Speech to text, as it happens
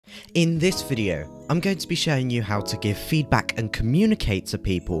In this video, I'm going to be showing you how to give feedback and communicate to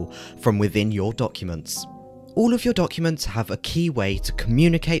people from within your documents. All of your documents have a key way to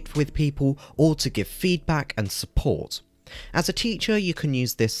communicate with people or to give feedback and support. As a teacher, you can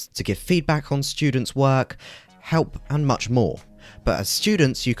use this to give feedback on students' work, help and much more. But as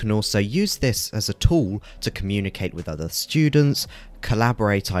students, you can also use this as a tool to communicate with other students,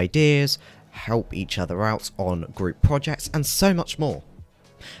 collaborate ideas, help each other out on group projects and so much more.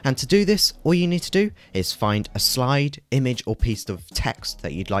 And to do this, all you need to do is find a slide, image or piece of text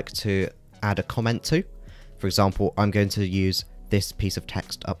that you'd like to add a comment to. For example, I'm going to use this piece of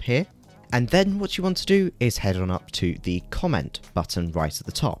text up here. And then what you want to do is head on up to the comment button right at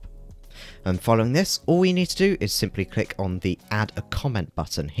the top. And following this, all you need to do is simply click on the add a comment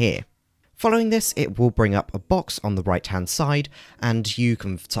button here. Following this, it will bring up a box on the right hand side and you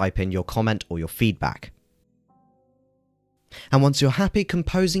can type in your comment or your feedback. And once you're happy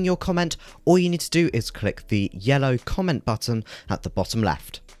composing your comment, all you need to do is click the yellow comment button at the bottom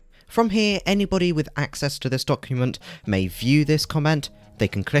left. From here, anybody with access to this document may view this comment, they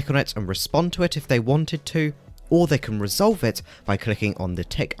can click on it and respond to it if they wanted to, or they can resolve it by clicking on the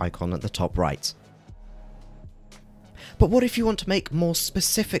tick icon at the top right. But what if you want to make more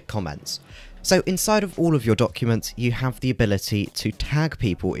specific comments? So inside of all of your documents, you have the ability to tag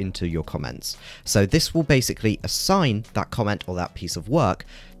people into your comments. So this will basically assign that comment or that piece of work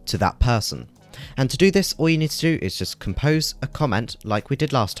to that person. And to do this, all you need to do is just compose a comment like we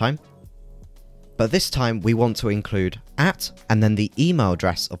did last time. But this time we want to include @ and then the email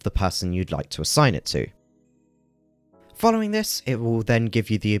address of the person you'd like to assign it to. Following this, it will then give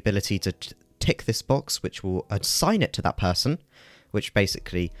you the ability to tick this box, which will assign it to that person, which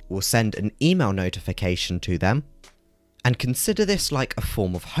basically will send an email notification to them, and consider this like a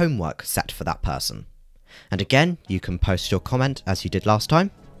form of homework set for that person. And again, you can post your comment as you did last time.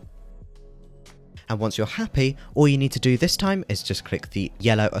 And once you're happy, all you need to do this time is just click the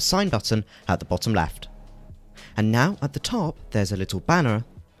yellow assign button at the bottom left. And now at the top, there's a little banner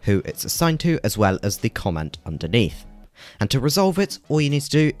who it's assigned to as well as the comment underneath. And to resolve it, all you need to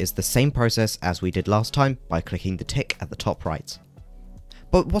do is the same process as we did last time by clicking the tick at the top right.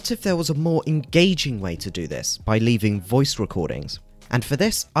 But what if there was a more engaging way to do this by leaving voice recordings? And for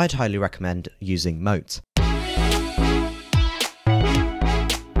this, I'd highly recommend using Mote.